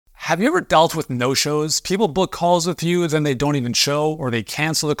Have you ever dealt with no-shows? People book calls with you, then they don't even show, or they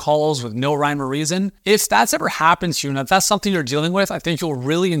cancel the calls with no rhyme or reason. If that's ever happened to you, and if that's something you're dealing with, I think you'll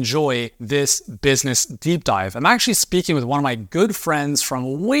really enjoy this business deep dive. I'm actually speaking with one of my good friends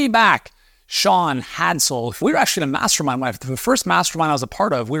from way back, Sean Hadsell. We were actually in a mastermind. The first mastermind I was a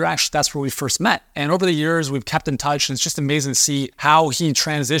part of, that's where we first met. And over the years, we've kept in touch, and it's just amazing to see how he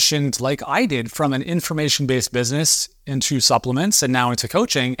transitioned, like I did, from an information-based business into supplements and now into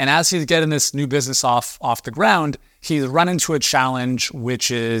coaching. And as he's getting this new business off the ground, he's run into a challenge,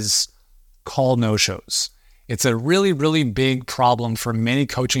 which is call no-shows. It's a really, really big problem for many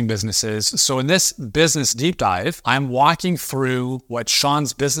coaching businesses. So in this business deep dive, I'm walking through what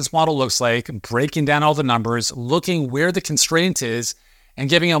Sean's business model looks like, breaking down all the numbers, looking where the constraint is, and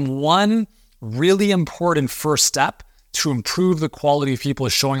giving him one really important first step to improve the quality of people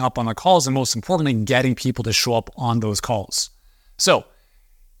showing up on the calls, and most importantly, getting people to show up on those calls. So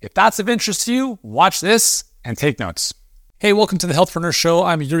if that's of interest to you, watch this and take notes. Hey, welcome to the Healthpreneur Show.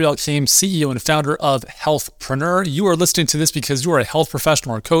 I'm Yuri Elkaim, CEO and founder of Healthpreneur. You are listening to this because you are a health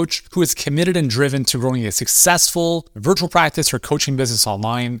professional or coach who is committed and driven to growing a successful virtual practice or coaching business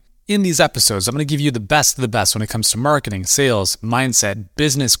online. In these episodes, I'm going to give you the best of the best when it comes to marketing, sales, mindset,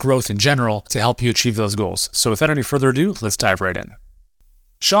 business growth in general to help you achieve those goals. So without any further ado, let's dive right in.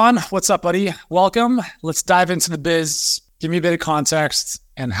 Sean, what's up, buddy? Welcome. Let's dive into the biz. Give me a bit of context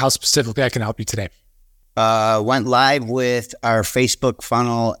and how specifically I can help you today. Went live with our Facebook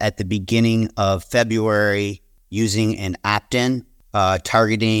funnel at the beginning of February using an opt-in,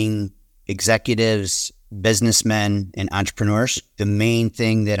 targeting executives, businessmen, and entrepreneurs. The main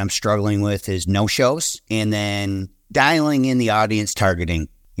thing that I'm struggling with is no-shows, and then dialing in the audience targeting.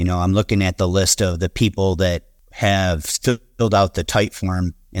 You know, I'm looking at the list of the people that have filled out the type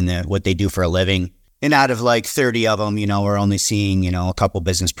form and what they do for a living. And out of like 30 of them, we're only seeing, a couple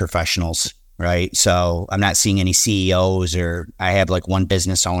business professionals. Right. So I'm not seeing any CEOs, or I have like one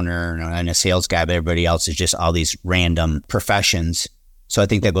business owner and a sales guy, but everybody else is just all these random professions. So I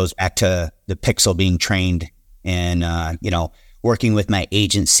think that goes back to the Pixel being trained and, working with my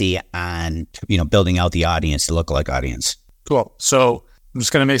agency on, building out the audience, the lookalike audience. Cool. So I'm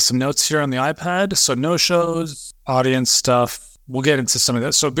just going to make some notes here on the iPad. So no shows, audience stuff. We'll get into some of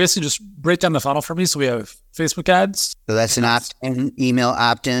that. So basically just break down the funnel for me. So we have Facebook ads. So that's an opt-in, email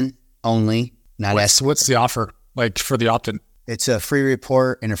opt-in. Only, not what's the offer like for the opt-in? It's a free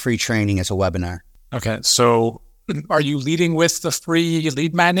report and a free training. It's a webinar. Okay. So are you leading with the free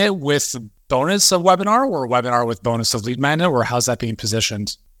lead magnet with bonus of webinar, or a webinar with bonus of lead magnet, or how's that being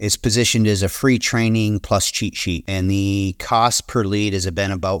positioned? It's positioned as a free training plus cheat sheet. And the cost per lead has been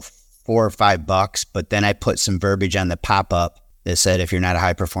about $4 or $5, but then I put some verbiage on the pop-up that said, if you're not a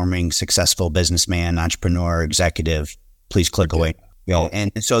high performing, successful businessman, entrepreneur, executive, please click away.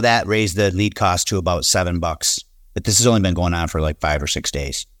 And so that raised the lead cost to about $7, but this has only been going on for like 5 or 6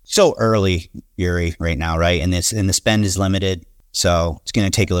 days. So early, Yuri, right now, right? And the spend is limited, so it's going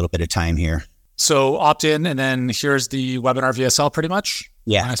to take a little bit of time here. So opt in, and then here's the webinar VSL, pretty much.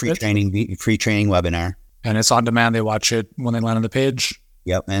 Yeah, free training webinar, and it's on demand. They watch it when they land on the page.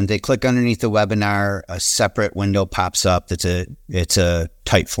 Yep, and they click underneath the webinar. A separate window pops up. It's a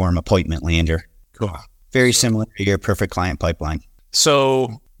Typeform appointment lander. Cool. Very similar to your Perfect Client Pipeline.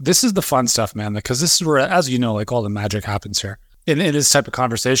 So this is the fun stuff, man, because this is where, as you know, like all the magic happens here in this type of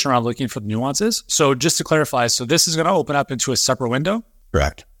conversation around looking for the nuances. So just to clarify, so this is going to open up into a separate window?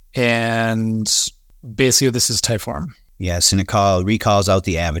 Correct. And basically this is Typeform. Yes, and it recalls out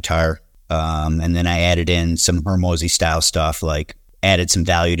the avatar. And then I added in some Hormozi style stuff, like added some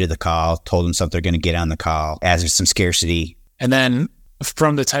value to the call, told them something they're going to get on the call, added some scarcity. And then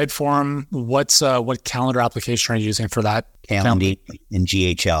from the Typeform, what calendar application are you using for that? Calendly in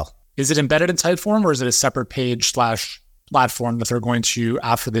GHL. Is it embedded in Typeform, or is it a separate page / platform that they're going to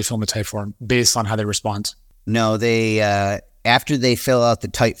after they film the Typeform based on how they respond? No, they after they fill out the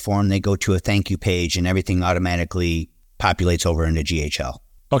Typeform, they go to a thank you page and everything automatically populates over into GHL.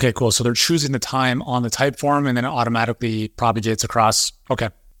 Okay, cool. So they're choosing the time on the Typeform and then it automatically propagates across. Okay.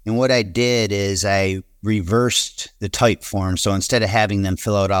 And what I did is I reversed the Typeform. So instead of having them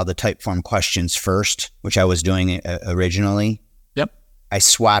fill out all the Typeform questions first, which I was doing originally, yep, I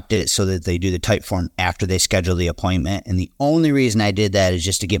swapped it so that they do the Typeform after they schedule the appointment. And the only reason I did that is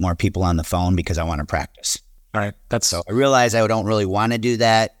just to get more people on the phone because I want to practice. All right. So I realized I don't really want to do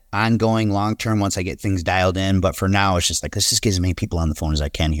that ongoing long-term once I get things dialed in. But for now, it's just like, let's just get as many people on the phone as I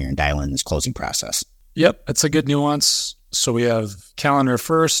can here and dial in this closing process. Yep. That's a good nuance. So we have calendar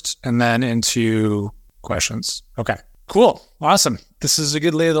first and then into questions. Okay, cool. Awesome. This is a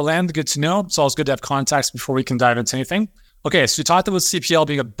good lay of the land. Good to know. It's always good to have context before we can dive into anything. Okay, so you talked about CPL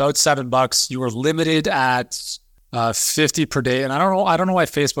being about $7. You were limited at 50 per day, and I don't know why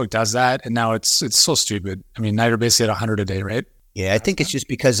Facebook does that. And now it's so stupid. I mean, now you're basically at 100 a day, right? Yeah, I think it's just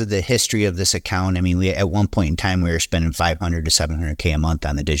because of the history of this account. I mean, we at one point in time we were spending 500 to 700K a month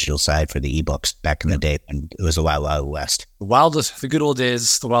on the digital side for the ebooks back in the day, and it was a wild west. The good old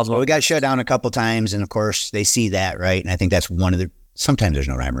days, the wild. Well, we got shut down a couple times, and of course they see that, right? And I think that's one of the. Sometimes there's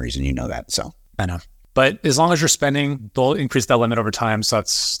no rhyme or reason, you know that. So I know, but as long as you're spending, they'll increase that limit over time. So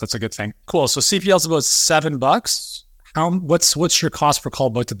that's a good thing. Cool. So CPL is about $7. What's your cost per call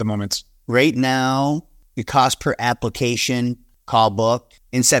booked at the moment? Right now, the cost per application call book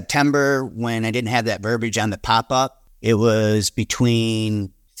in September, when I didn't have that verbiage on the pop-up, it was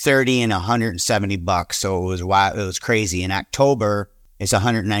between $30 and $170. So it was wild, it was crazy. In October, it's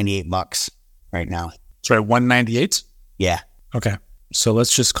 $198 right now. Sorry, 198? Yeah. Okay. So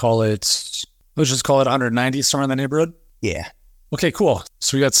let's just call it 190, somewhere in the neighborhood. Yeah. Okay, cool.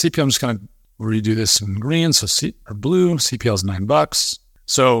 So we got CPL. I'm just gonna redo this in green. So blue, CPL is $9.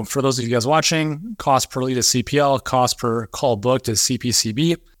 So for those of you guys watching, cost per lead is CPL, cost per call booked is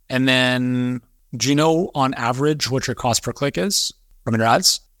CPCB. And then do you know on average what your cost per click is from your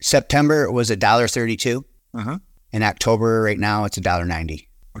ads? September it was $1.32. In October right now it's $1.90.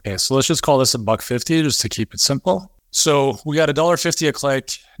 Okay, so let's just call this $1.50 just to keep it simple. So we got $1.50 a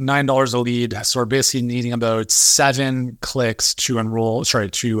click, $9 a lead. So we're basically needing about 7 clicks to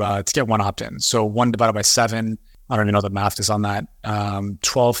to get one opt-in. So 1 divided by 7, I don't even know what the math is on that.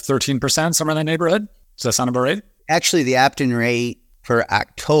 12, 13%, somewhere in that neighborhood. Does that sound about right? Actually, the opt-in rate for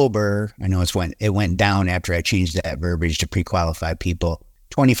October, I know it went down after I changed that verbiage to pre-qualified people.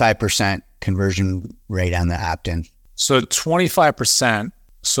 25% conversion rate on the opt-in. So 25%.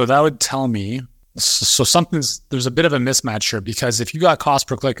 So that would tell me, there's a bit of a mismatch here, because if you got cost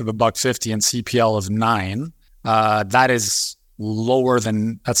per click of $1.50 and CPL of 9, that is lower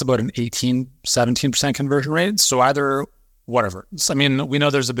that's about an 17% conversion rate. So either whatever. I mean, we know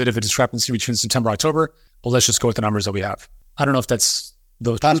there's a bit of a discrepancy between September, October, but let's just go with the numbers that we have. I don't know if that's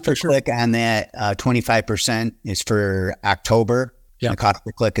those. Cost per click on that 25% is for October. Yeah. The cost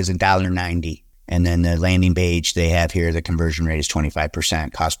per click is $1.90. And then the landing page they have here, the conversion rate is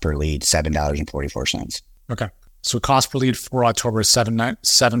 25%. Cost per lead, $7.44. Okay. So cost per lead for October is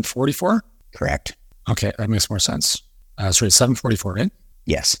 $7.44? Correct. Okay, that makes more sense. Sorry, $7.44, right?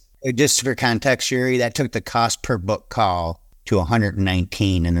 Yes. Just for context, Yuri, that took the cost per book call to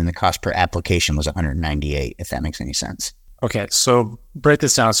 119, and then the cost per application was 198, if that makes any sense. Okay, so break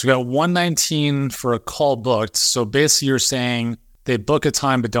this down. So we got 119 for a call booked. So basically you're saying they book a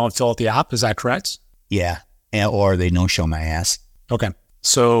time but don't fill out the app. Is that correct? Yeah. Or they no-show my ass. Okay.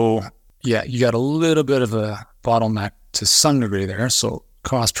 So yeah, you got a little bit of a bottleneck to some degree there. So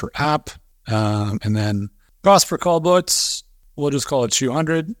cost per app, and then cost per call booked, we'll just call it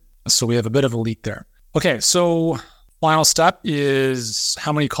 200. So we have a bit of a leak there. Okay, so final step is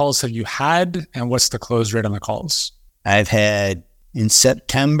how many calls have you had and what's the close rate on the calls? I've had, in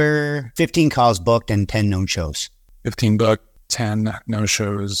September, 15 calls booked and 10 no-shows. 15 booked, 10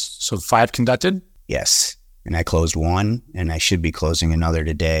 no-shows. So 5 conducted? Yes. And I closed 1, and I should be closing another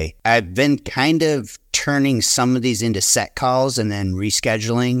today. I've been kind of turning some of these into set calls and then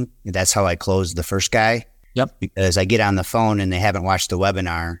rescheduling. That's how I closed the first guy. Yep. Because I get on the phone and they haven't watched the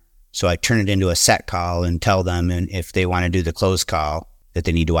webinar. So I turn it into a set call and tell them, and if they want to do the close call, that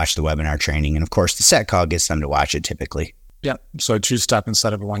they need to watch the webinar training. And of course, the set call gets them to watch it typically. Yeah. So a 2-step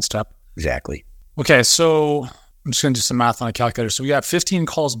instead of a 1-step. Exactly. Okay. So I'm just going to do some math on a calculator. So we got 15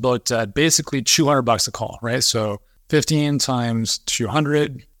 calls booked at basically $200 a call, right? So 15 times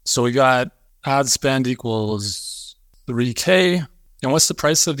 200. So we got ad spend equals $3K. And what's the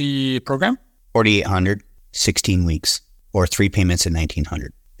price of the program? $4,800, 16 weeks, or 3 payments at $1,900,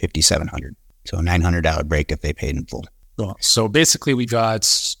 $5,700. So a $900 break if they paid in full. Cool. So basically we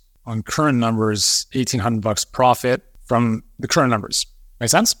got, on current numbers, $1,800 profit from the current numbers. Make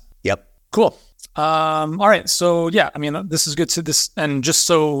sense? Yep. Cool. All right. So yeah, I mean, this is good to this. And just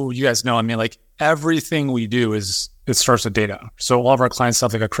so you guys know, I mean, like everything we do it starts with data. So all of our clients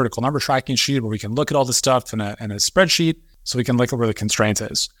have like a critical number tracking sheet where we can look at all this stuff in a spreadsheet so we can look at where the constraint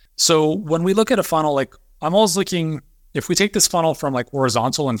is. So when we look at a funnel, like I'm always looking, if we take this funnel from like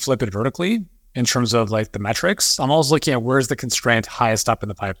horizontal and flip it vertically in terms of like the metrics, I'm always looking at where's the constraint highest up in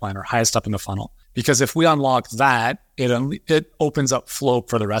the pipeline or highest up in the funnel. Because if we unlock that, it opens up flow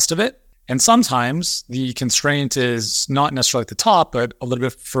for the rest of it. And sometimes the constraint is not necessarily at the top, but a little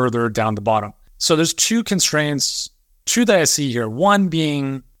bit further down the bottom. So there's 2 constraints, 2 that I see here. One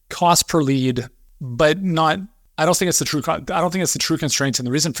being cost per lead, but not I don't think it's the true constraint. And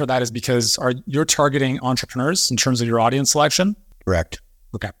the reason for that is because you're targeting entrepreneurs in terms of your audience selection? Correct.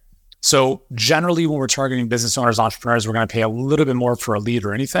 Okay. So generally when we're targeting business owners, entrepreneurs, we're going to pay a little bit more for a lead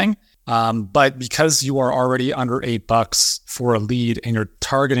or anything. But because you are already under $8 for a lead and you're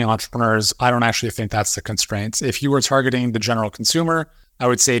targeting entrepreneurs, I don't actually think that's the constraint. If you were targeting the general consumer, I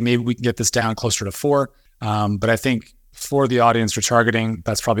would say maybe we can get this down closer to $4. But I think for the audience you're targeting,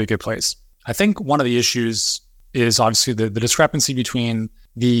 that's probably a good place. I think one of the issues is obviously the discrepancy between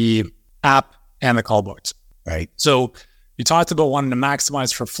the app and the call booked. Right. So you talked about wanting to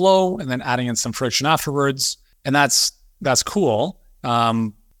maximize for flow and then adding in some friction afterwards. And that's cool.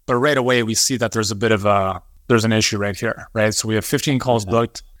 But right away we see that there's an issue right here, right? So we have 15 calls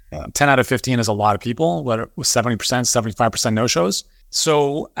booked. 10 out of 15 is a lot of people, with 70%, 75% no-shows.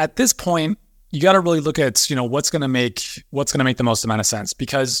 So at this point, you got to really look at, what's going to make the most amount of sense.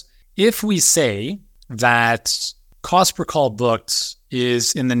 Because if we say that cost per call booked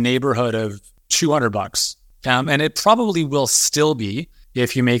is in the neighborhood of $200, and it probably will still be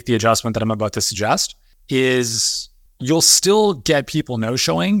if you make the adjustment that I'm about to suggest, is you'll still get people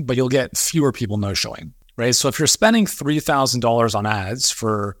no-showing, but you'll get fewer people no-showing, right? So if you're spending $3,000 on ads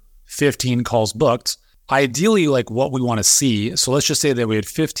for 15 calls booked, ideally, like what we want to see, so let's just say that we had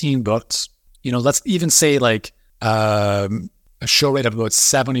 15 booked, let's even say like a show rate of about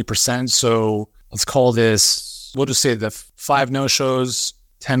 70%. So let's call this, we'll just say the 5 no-shows,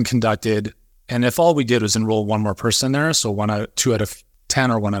 10 conducted. And if all we did was enroll one more person there, so 2 out of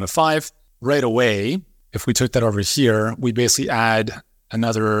 10 or 1 out of 5, right away, if we took that over here, we basically add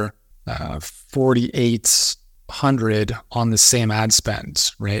another 4,800 on the same ad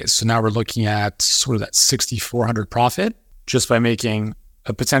spend, right? So now we're looking at sort of that 6,400 profit just by making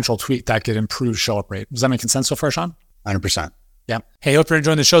a potential tweak that could improve show up rate. Does that make sense so far, Sean? 100%. Yeah. Hey, hope you're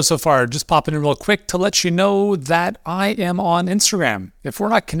enjoying the show so far. Just popping in real quick to let you know that I am on Instagram. If we're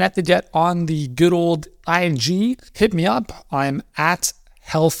not connected yet on the good old ING, hit me up. I'm at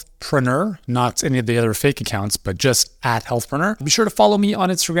Healthpreneur, not any of the other fake accounts, but just at Healthpreneur. Be sure to follow me on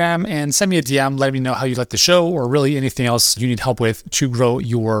Instagram and send me a DM. Let me know how you like the show or really anything else you need help with to grow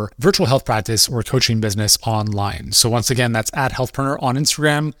your virtual health practice or coaching business online. So once again, that's at Healthpreneur on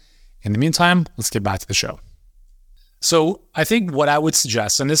Instagram. In the meantime, let's get back to the show. So I think what I would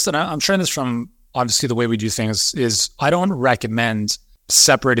suggest, and I'm sharing this from obviously the way we do things, is I don't recommend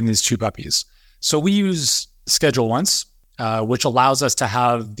separating these two puppies. So we use Schedule Once, which allows us to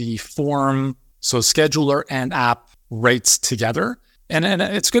have the form, so scheduler and app rates together. And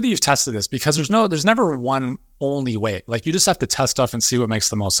it's good that you've tested this because there's never one only way. Like you just have to test stuff and see what makes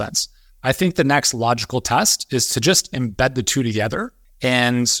the most sense. I think the next logical test is to just embed the two together.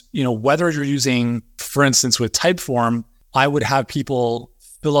 And, whether you're using, for instance, with Typeform, I would have people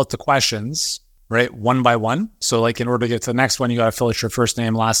fill out the questions, right, one by one. So like in order to get to the next one, you got to fill out your first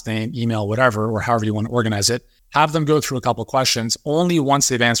name, last name, email, whatever, or however you want to organize it. Have them go through a couple of questions. Only once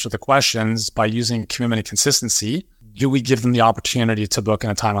they've answered the questions by using commitment and consistency, do we give them the opportunity to book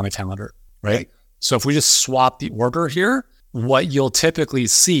in a time on the calendar, right? So if we just swap the order here, what you'll typically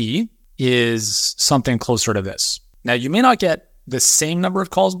see is something closer to this. Now, you may not get the same number of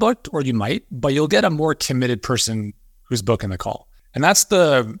calls booked, or you might, but you'll get a more committed person who's booking the call. And that's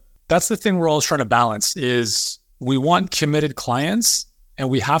the thing we're always trying to balance is we want committed clients and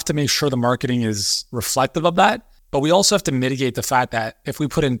we have to make sure the marketing is reflective of that. But we also have to mitigate the fact that if we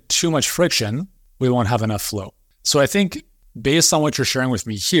put in too much friction, we won't have enough flow. So I think based on what you're sharing with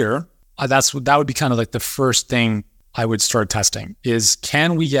me here, that would be kind of like the first thing I would start testing is,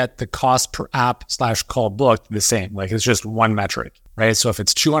 can we get the cost per app / call booked the same? Like it's just one metric, right? So if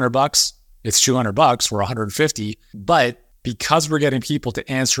it's $200, it's $200 or 150. But because we're getting people to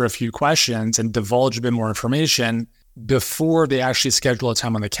answer a few questions and divulge a bit more information before they actually schedule a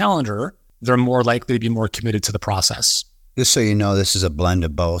time on the calendar, they're more likely to be more committed to the process. Just so you know, this is a blend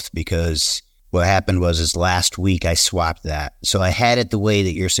of both because what happened was last week I swapped that. So I had it the way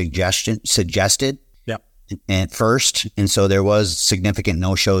that your suggested. At first. And so there was significant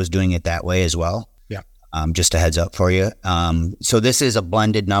no-shows doing it that way as well. Yeah. Just a heads up for you. So this is a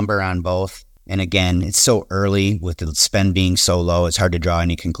blended number on both. And again, it's so early with the spend being so low, it's hard to draw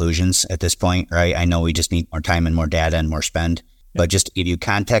any conclusions at this point, right? I know we just need more time and more data and more spend. But just to give you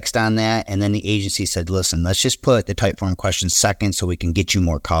context on that, and then the agency said, listen, let's just put the Typeform questions second so we can get you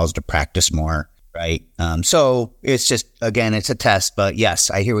more calls to practice more, right? So it's just, again, it's a test. But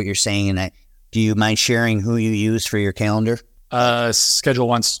yes, I hear what you're saying, and do you mind sharing who you use for your calendar? Schedule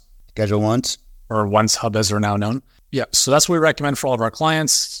Once. Schedule Once? Or Once Hub as they're now known. Yeah, so that's what we recommend for all of our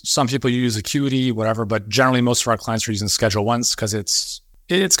clients. Some people use Acuity, whatever, but generally most of our clients are using Schedule Once because it's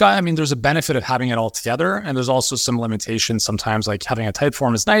there's a benefit of having it all together, and there's also some limitations sometimes, like having a type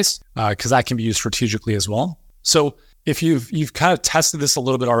form is nice because that can be used strategically as well. So if you've kind of tested this a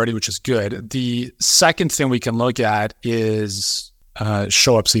little bit already, which is good, the second thing we can look at is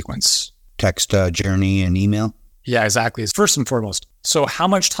show up sequence. Text, journey, and email. Yeah, exactly. It's first and foremost. So how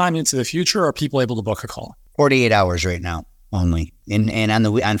much time into the future are people able to book a call? 48 hours right now only. And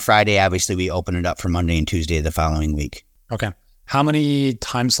on Friday, obviously, we open it up for Monday and Tuesday of the following week. Okay. How many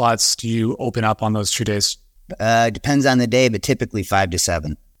time slots do you open up on those 2 days? Depends on the day, but typically 5 to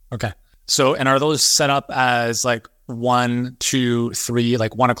 7. Okay. So, and are those set up as like 1, 2, 3,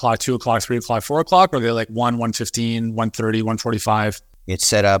 like 1 o'clock, 2 o'clock, 3 o'clock, 4 o'clock? Or are they like 1, 1:15, 1:30, 1:45? It's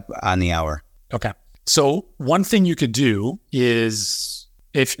set up on the hour. Okay. So one thing you could do is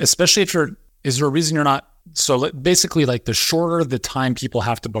is there a reason you're not, so basically like the shorter the time people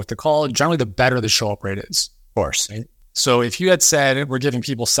have to book the call, generally the better the show up rate is. Of course. Right? So if you had said, we're giving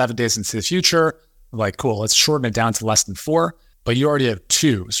people 7 days into the future, like, cool, let's shorten it down to less than 4, but you already have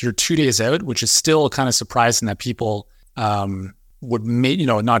 2. So you're 2 days out, which is still kind of surprising that people would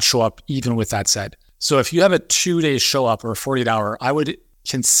not show up even with that said. So if you have a 2-day show up or a 48-hour, I would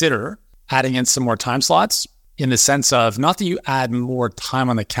consider adding in some more time slots in the sense of not that you add more time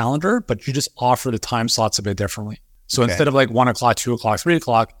on the calendar, but you just offer the time slots a bit differently. So instead of like 1 o'clock, 2 o'clock, 3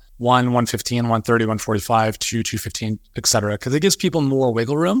 o'clock, 1, 1:15, 1:30, 1:45, 2, 2:15, et cetera, because it gives people more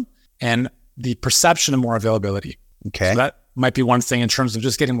wiggle room and the perception of more availability. Okay. So that might be one thing in terms of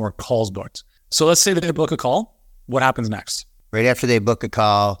just getting more calls booked. So let's say that they book a call. What happens next? Right after they book a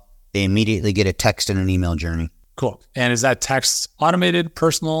call, they immediately get a text and an email journey. Cool. And is that text automated,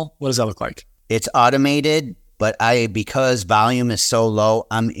 personal? What does that look like? It's automated, but because volume is so low,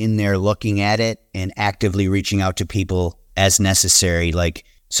 I'm in there looking at it and actively reaching out to people as necessary.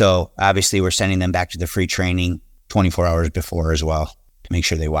 So obviously we're sending them back to the free training 24 hours before as well to make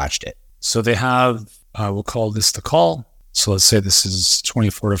sure they watched it. So they have, we'll call this the call. So let's say this is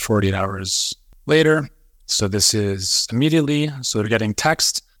 24 to 48 hours later. So this is immediately. So they're getting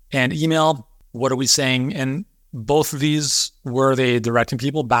text and email. What are we saying? And both of these, were they directing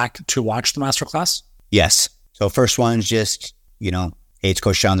people back to watch the masterclass? Yes. So first one's just, hey, it's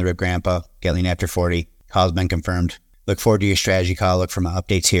Coach Sean, the Rip Grandpa, Get Lean After 40. Call's been confirmed. Look forward to your strategy call. Look for my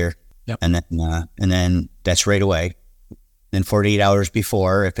updates here. Yep. And then that's right away. Then 48 hours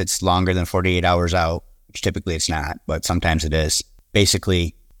before, if it's longer than 48 hours out, which typically it's not, but sometimes it is,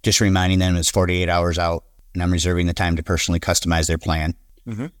 basically just reminding them it's 48 hours out and I'm reserving the time to personally customize their plan.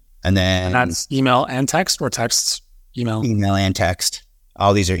 Mm-hmm. And that's email and text, or text, email? Email and text.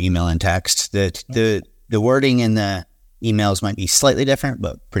 All these are email and text. The wording in the emails might be slightly different,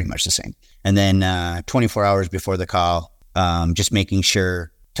 but pretty much the same. And then 24 hours before the call, just making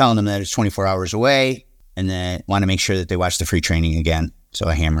sure, telling them that it's 24 hours away, and then want to make sure that they watch the free training again. So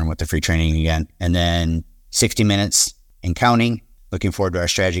I hammer them with the free training again. And then 60 minutes and counting. Looking forward to our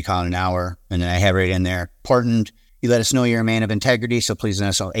strategy call in an hour. And then I have right in there, important. You let us know you're a man of integrity, so please let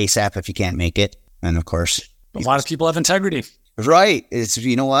us know ASAP if you can't make it. And of course, a lot of people have integrity. Right. It's,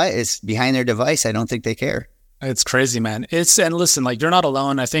 what? It's behind their device. I don't think they care. It's crazy, man. And listen, like, you're not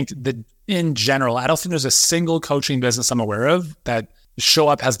alone. I think that in general, I don't think there's a single coaching business I'm aware of that show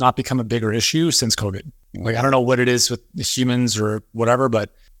up has not become a bigger issue since COVID. Like, I don't know what it is with humans or whatever,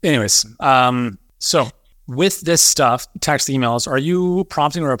 but anyways, so with this stuff, text, emails, are you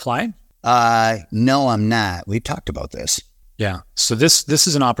prompting a reply? No, I'm not. We've talked about this. Yeah. So this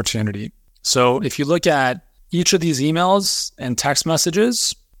is an opportunity. So if you look at each of these emails and text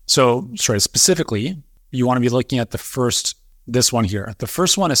messages, specifically, you want to be looking at this one here. The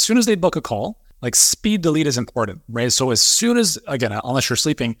first one, as soon as they book a call, like, speed delete is important, right? So as soon as, again, unless you're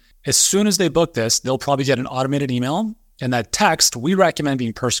sleeping, as soon as they book this, they'll probably get an automated email, and that text, we recommend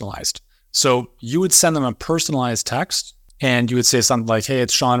being personalized. So you would send them a personalized text, and you would say something like, hey,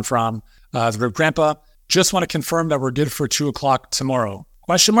 it's Sean from the Rip Grandpa. Just want to confirm that we're good for 2 o'clock tomorrow. ?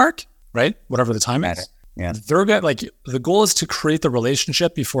 Right? Whatever the time is. Yeah. The goal is to create the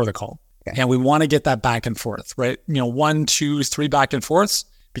relationship before the call. Yeah. And we want to get that back and forth, right? 1, 2, 3 back and forths,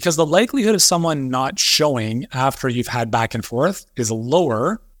 because the likelihood of someone not showing after you've had back and forth is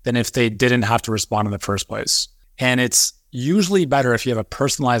lower than if they didn't have to respond in the first place. And it's usually better if you have a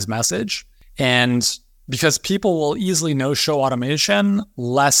personalized message, and because people will easily no-show automation,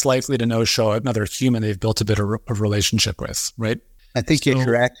 less likely to no-show another human they've built a bit of relationship with, right? I think you're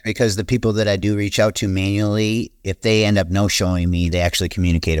correct, because the people that I do reach out to manually, if they end up no-showing me, they actually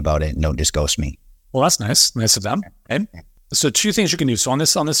communicate about it and don't just ghost me. Well, that's nice. Nice of them, right? So 2 things you can do. So on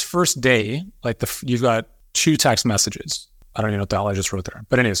this first day, you've got 2 text messages. I don't even know what the hell I just wrote there.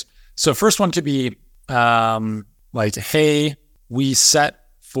 But anyways, so first one could be hey, we set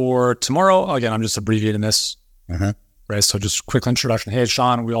for tomorrow. Again, I'm just abbreviating this, Uh-huh. right? So just quick introduction. Hey,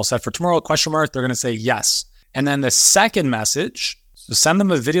 Sean, we all set for tomorrow? Question mark. They're going to say yes. And then the second message, so send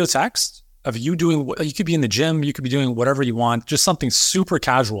them a video text of you doing, you could be in the gym, you could be doing whatever you want, just something super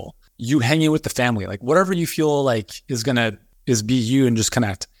casual. You hanging with the family, like whatever you feel like is be you and just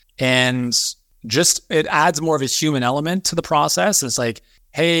connect. And just, it adds more of a human element to the process. It's like,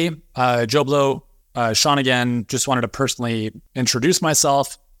 hey, Joe Blow, Sean again, just wanted to personally introduce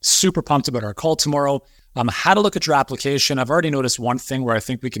myself. Super pumped about our call tomorrow. Had a look at your application. I've already noticed one thing where I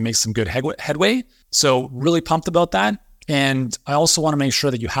think we can make some good headway. So really pumped about that. And I also want to make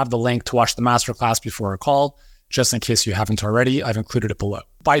sure that you have the link to watch the masterclass before our call, just in case you haven't already. I've included it below.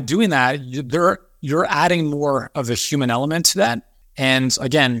 By doing that, you're adding more of the human element to that. And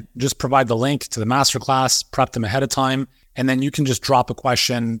again, just provide the link to the masterclass, prep them ahead of time, and then you can just drop a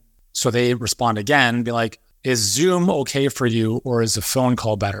question so they respond again, be like, is Zoom okay for you or is a phone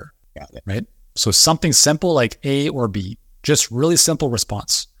call better? Got it. Right? So something simple like A or B, just really simple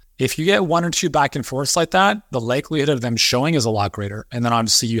response. If you get one or two back and forths like that, the likelihood of them showing is a lot greater. And then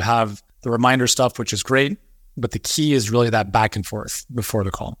obviously you have the reminder stuff, which is great, but the key is really that back and forth before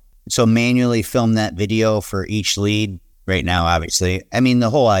the call. So manually film that video for each lead right now, obviously. I mean, the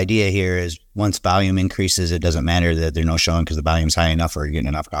whole idea here is once volume increases, it doesn't matter that they're no showing because the volume's high enough or you're getting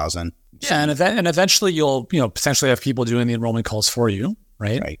enough calls in. Yeah, and eventually you'll potentially have people doing the enrollment calls for you,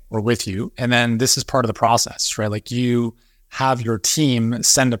 right? Or with you. And then this is part of the process, right? Like you have your team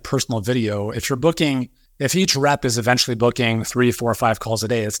send a personal video. If each rep is eventually booking 3, 4, 5 calls a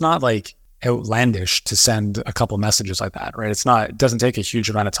day, it's not like outlandish to send a couple messages like that, right? It doesn't take a huge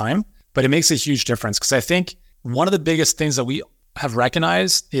amount of time, but it makes a huge difference. Because I think one of the biggest things that we have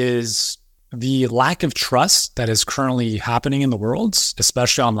recognized is the lack of trust that is currently happening in the world,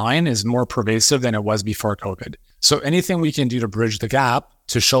 especially online, is more pervasive than it was before COVID. So anything we can do to bridge the gap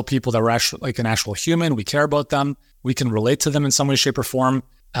to show people that we're actually like an actual human, we care about them, we can relate to them in some way, shape, or form,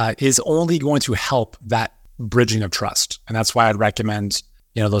 is only going to help that bridging of trust. And that's why I'd recommend,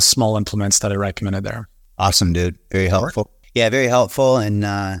 those small implements that I recommended there. Awesome, dude. Very helpful. Yeah, very helpful. And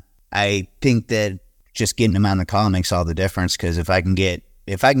I think that just getting them on the call makes all the difference, because if I can get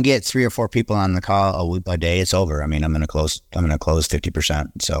 3 or 4 people on the call a day, it's over. I mean, I'm going to close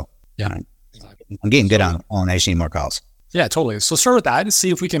 50%. So yeah, I'm getting good on the phone. I just need more calls. Yeah, totally. So start with that and see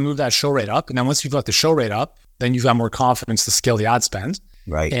if we can move that show rate up. And then once you've got the show rate up, then you've got more confidence to scale the ad spend.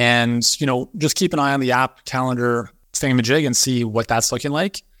 Right. And, just keep an eye on the app calendar thingamajig and see what that's looking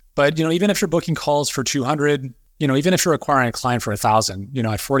like. But, even if you're booking calls for 200, even if you're acquiring a client for 1,000,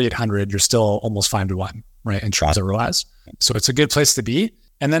 at 4,800, you're still almost 5 to 1, right? In terms of ROAS. So it's a good place to be.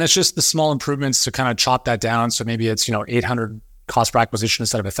 And then it's just the small improvements to kind of chop that down. So maybe it's, 800 cost per acquisition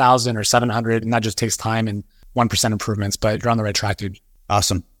instead of 1,000 or 700. And that just takes time and 1% improvements, but you're on the right track, dude.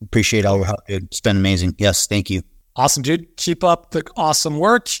 Awesome. Appreciate all your help, dude. It's been amazing. Yes. Thank you. Awesome, dude. Keep up the awesome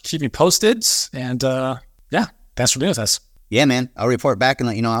work. Keep me posted. And thanks for being with us. Yeah, man. I'll report back and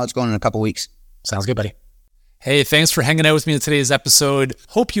let you know how it's going in a couple weeks. Sounds good, buddy. Hey, thanks for hanging out with me in today's episode.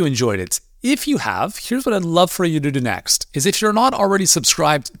 Hope you enjoyed it. If you have, here's what I'd love for you to do next is if you're not already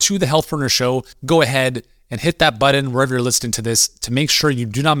subscribed to the Healthpreneur Show, go ahead and hit that button wherever you're listening to this to make sure you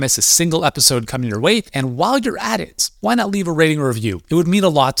do not miss a single episode coming your way. And while you're at it, why not leave a rating or review? It would mean a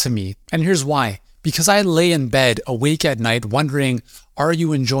lot to me. And here's why. Because I lay in bed awake at night wondering, are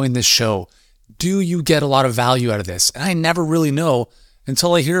you enjoying this show? Do you get a lot of value out of this? And I never really know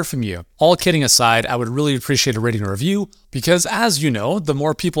until I hear from you. All kidding aside, I would really appreciate a rating or review because, as you know, the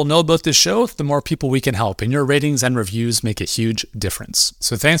more people know about this show, the more people we can help. And your ratings and reviews make a huge difference.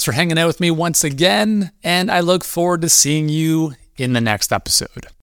 So thanks for hanging out with me once again. And I look forward to seeing you in the next episode.